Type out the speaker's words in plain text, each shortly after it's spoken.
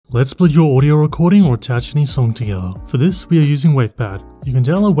Let's split your audio recording or attach any song together. For this, we are using WavePad. You can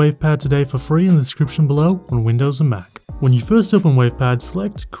download WavePad today for free in the description below on Windows and Mac. When you first open WavePad,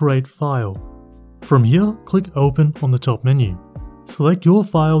 select Create File. From here, click Open on the top menu. Select your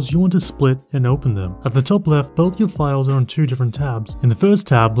files you want to split and open them. At the top left, both your files are on two different tabs. In the first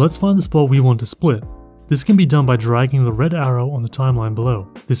tab, let's find the spot we want to split. This can be done by dragging the red arrow on the timeline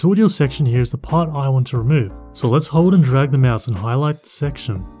below. This audio section here is the part I want to remove. So let's hold and drag the mouse and highlight the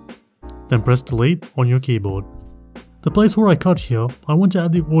section. Then press delete on your keyboard. The place where I cut here, I want to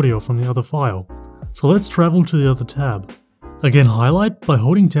add the audio from the other file. So let's travel to the other tab. Again, highlight by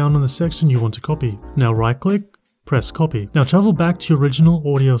holding down on the section you want to copy. Now right click, press copy. Now travel back to your original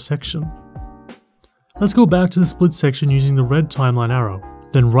audio section. Let's go back to the split section using the red timeline arrow.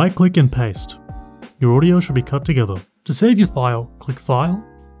 Then right click and paste. Your audio should be cut together. To save your file, click File,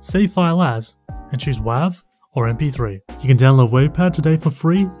 Save File As, and choose WAV or MP3. You can download WavePad today for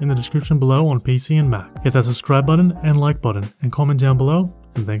free in the description below on PC and Mac. Hit that subscribe button and like button and comment down below,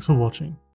 and thanks for watching.